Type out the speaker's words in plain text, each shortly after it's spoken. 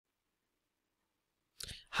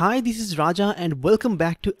Hi, this is Raja and welcome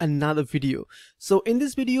back to another video. So in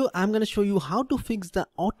this video, I'm going to show you how to fix the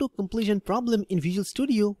auto completion problem in Visual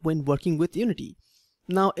Studio when working with Unity.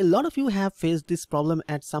 Now, a lot of you have faced this problem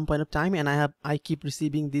at some point of time, and I keep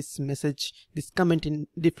receiving this message, this comment in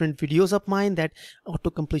different videos of mine that auto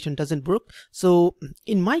completion doesn't work. So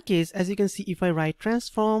in my case, as you can see, if I write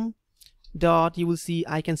transform dot, you will see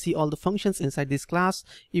I can see all the functions inside this class.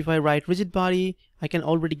 If I write rigid body, I can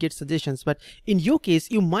already get suggestions, but in your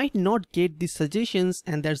case you might not get these suggestions,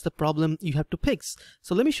 and that's the problem you have to fix.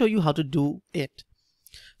 So let me show you how to do it.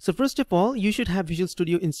 So first of all, you should have Visual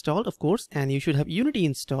Studio installed, of course, and you should have Unity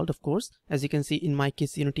installed, of course. As you can see, in my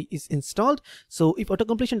case Unity is installed. So if auto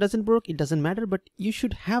completion doesn't work, it doesn't matter, but you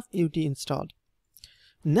should have Unity installed.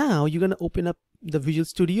 Now you're going to open up the Visual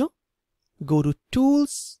Studio, go to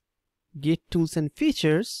Tools, Get Tools and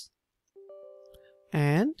Features,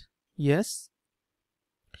 and yes,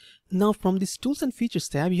 now from this Tools and Features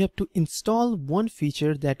tab, you have to install one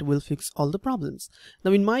feature that will fix all the problems.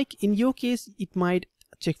 Now in your case, it might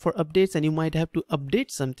check for updates and you might have to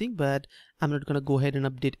update something, but I'm not going to go ahead and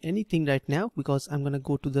update anything right now because I'm going to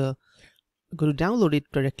go to download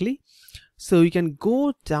it directly. So you can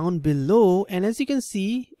go down below, and as you can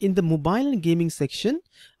see in the mobile and gaming section,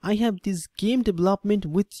 I have this game development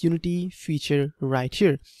with Unity feature right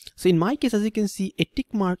here. So in my case, as you can see, a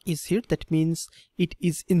tick mark is here. That means it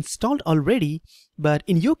is installed already, but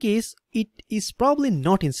in your case, it is probably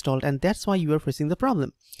not installed, and that's why you are facing the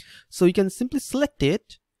problem. So you can simply select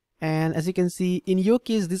it. And as you can see, in your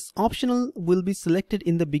case, this optional will be selected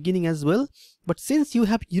in the beginning as well. But since you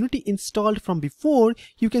have Unity installed from before,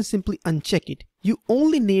 you can simply uncheck it. You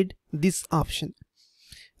only need this option.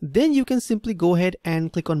 Then you can simply go ahead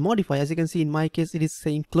and click on modify. As you can see, in my case, it is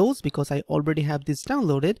saying close because I already have this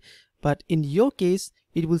downloaded. But in your case,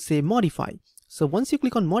 it will say modify. So once you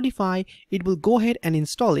click on modify, it will go ahead and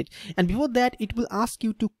install it. And before that, it will ask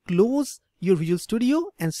you to close your Visual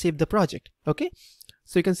Studio and save the project. Okay.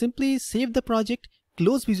 So you can simply save the project,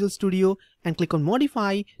 close Visual Studio, and click on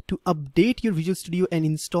modify to update your Visual Studio and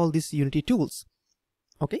install these Unity tools.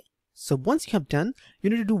 Okay, so once you have done, you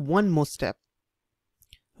need to do one more step.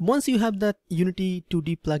 Once you have that Unity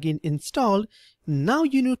 2D plugin installed, now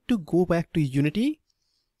you need to go back to Unity,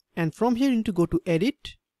 and from here you need to go to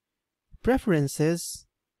Edit, Preferences,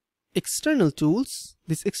 External Tools,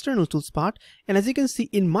 this External Tools part, and as you can see,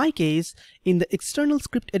 in my case, in the External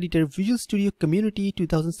Script Editor, Visual Studio Community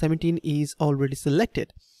 2017 is already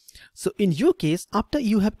selected. So in your case, after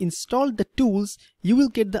you have installed the tools, you will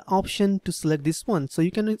get the option to select this one. So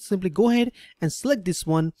you can simply go ahead and select this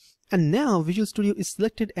one, and now Visual Studio is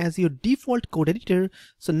selected as your default code editor.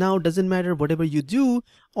 So now it doesn't matter whatever you do,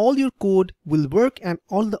 all your code will work and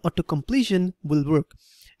all the auto completion will work.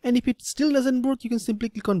 And if it still doesn't work, you can simply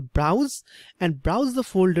click on browse and browse the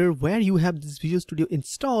folder where you have this Visual Studio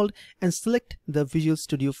installed and select the Visual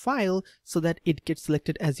Studio file so that it gets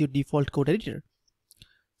selected as your default code editor.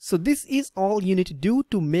 So this is all you need to do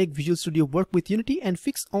to make Visual Studio work with Unity and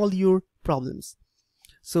fix all your problems.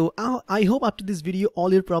 So I hope after this video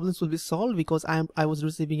all your problems will be solved, because I was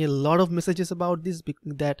receiving a lot of messages about this,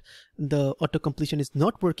 that the auto completion is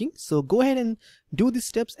not working. So go ahead and do these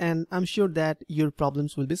steps, and I'm sure that your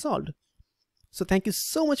problems will be solved. So thank you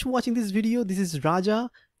so much for watching this video. This is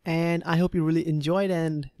Raja, and I hope you really enjoyed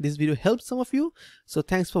and this video helped some of you. So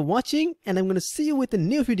thanks for watching, and I'm going to see you with a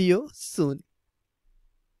new video soon.